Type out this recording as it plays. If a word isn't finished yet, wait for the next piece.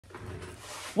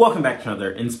Welcome back to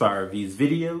another Inspire Reviews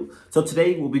video. So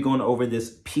today we'll be going over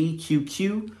this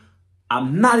PQQ.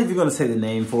 I'm not even going to say the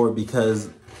name for it because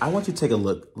I want you to take a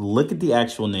look. Look at the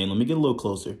actual name. Let me get a little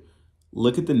closer.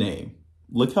 Look at the name.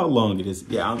 Look how long it is.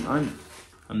 Yeah,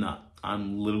 I'm not.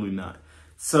 I'm literally not.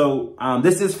 So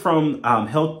this is from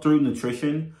Thru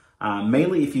Nutrition.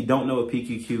 Mainly, if you don't know what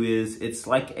PQQ is, it's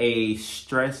like a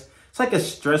stress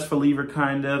reliever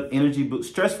kind of energy boost,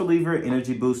 stress reliever,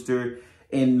 energy booster.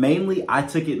 And mainly, I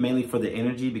took it mainly for the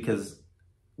energy because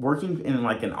working in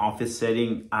like an office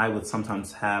setting, I would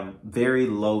sometimes have very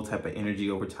low type of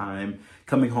energy over time.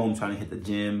 Coming home, trying to hit the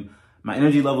gym, my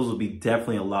energy levels will be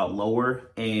definitely a lot lower.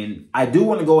 And I do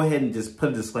want to go ahead and just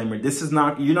put a disclaimer. This is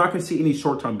not, you're not going to see any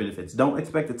short-term benefits. Don't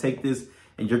expect to take this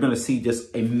and you're going to see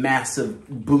just a massive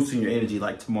boost in your energy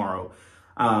like tomorrow.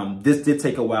 This did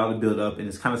take a while to build up, and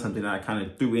it's kind of something that I kind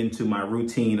of threw into my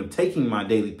routine of taking my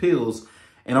daily pills.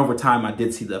 And over time, I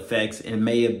did see the effects, and it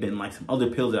may have been like some other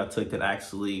pills that I took that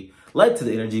actually led to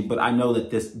the energy, but I know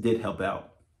that this did help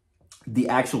out. The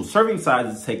actual serving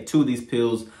size is to take 2 of these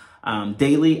pills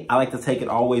daily. I like to take it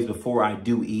always before I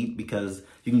do eat because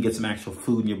you can get some actual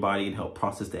food in your body and help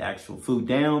process the actual food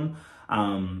down.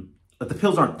 But the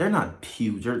pills they're not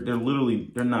huge. They're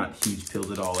not huge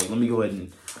pills at all. Like, let me go ahead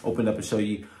and open it up and show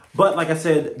you. But like I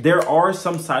said, there are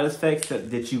some side effects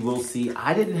that you will see.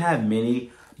 I didn't have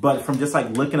many. But from just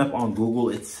like looking up on Google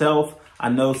itself, I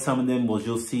know some of them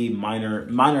you'll see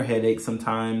minor headaches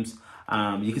sometimes.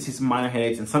 You can see some minor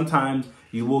headaches, and sometimes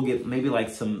you will get maybe like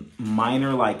some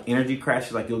minor like energy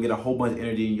crashes. Like you'll get a whole bunch of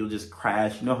energy and you'll just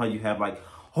crash. You know how you have like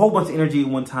a whole bunch of energy at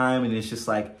one time and it's just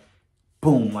like,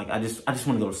 boom, like I just want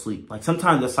to go to sleep. Like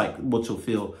sometimes that's like what you'll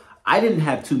feel. I didn't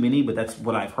have too many, but that's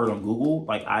what I've heard on Google.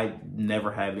 Like I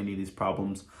never have any of these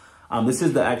problems. This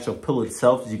is the actual pill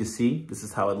itself. As you can see, this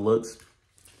is how it looks.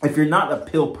 If you're not a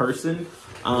pill person,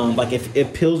 like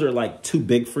if pills are like too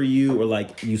big for you, or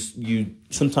like you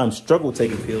sometimes struggle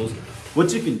taking pills,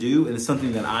 what you can do, and it's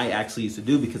something that I actually used to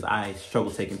do because I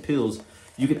struggle taking pills,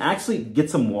 you can actually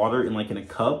get some water in a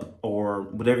cup or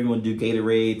whatever you want to do,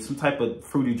 Gatorade, some type of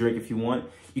fruity drink if you want.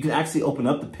 You can actually open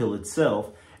up the pill itself.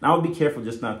 And I would be careful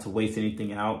just not to waste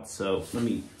anything out. So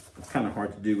it's kind of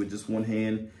hard to do with just one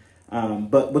hand.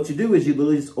 But what you do is you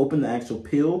literally just open the actual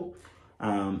pill.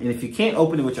 And if you can't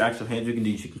open it with your actual hands, you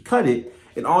can cut it.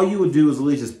 And all you would do is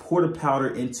literally just pour the powder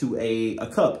into a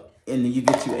cup. And then you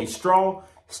get you a straw,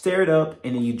 stir it up,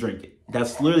 and then you drink it.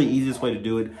 That's literally the easiest way to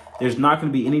do it. There's not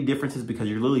going to be any differences because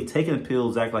you're literally taking the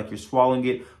pills, act like you're swallowing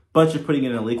it, but you're putting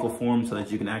it in a liquid form so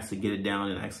that you can actually get it down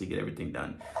and actually get everything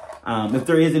done. If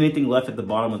there is anything left at the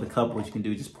bottom of the cup, what you can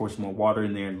do is just pour some more water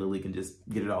in there and literally can just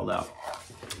get it all out.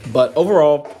 But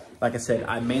overall, like I said,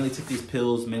 I mainly took these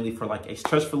pills mainly for like a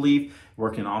stress relief,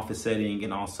 work in an office setting,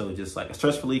 and also just like a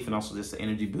stress relief and also just an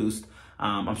energy boost.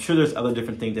 I'm sure there's other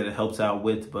different things that it helps out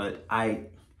with, but I've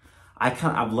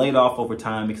laid off over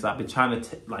time because I've been trying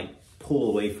to pull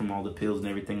away from all the pills and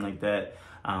everything like that.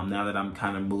 Now that I'm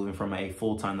kind of moving from a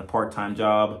full-time to part-time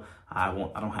job, I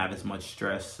don't have as much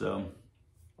stress. So,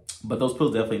 but those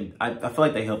pills definitely, I feel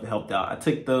like they helped out. I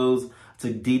took those. I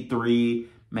took D3,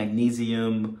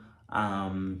 magnesium,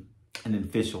 and then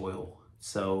fish oil.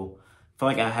 So I feel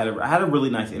like I had a really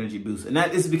nice energy boost, and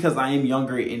that is because I am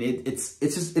younger, and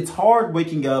it's hard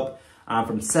waking up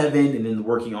from 7 and then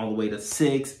working all the way to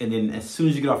 6, and then as soon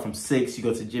as you get off from 6, you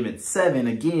go to the gym at 7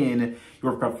 again.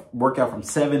 You work out from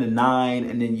 7 to 9,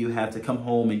 and then you have to come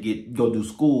home and go do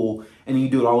school, and then you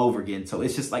do it all over again. So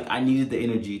it's just like I needed the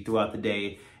energy throughout the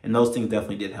day, and those things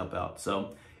definitely did help out.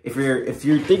 So if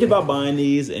you're thinking about buying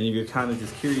these and if you're kind of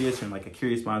just curious and like a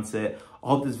curious mindset, I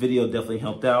hope this video definitely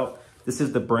helped out. This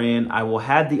is the brand. I will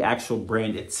have the actual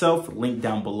brand itself linked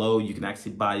down below. You can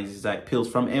actually buy these exact pills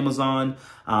from Amazon.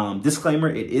 Disclaimer,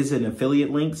 it is an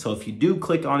affiliate link. So if you do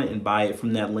click on it and buy it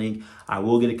from that link, I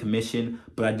will get a commission.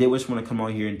 But I did just want to come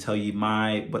on here and tell you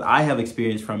what I have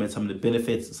experienced from it, some of the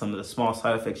benefits, some of the small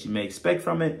side effects you may expect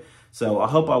from it. So I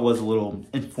hope I was a little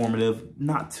informative,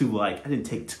 not too I didn't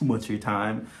take too much of your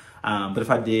time. But if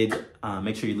I did,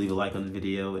 make sure you leave a like on the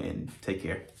video and take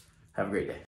care. Have a great day.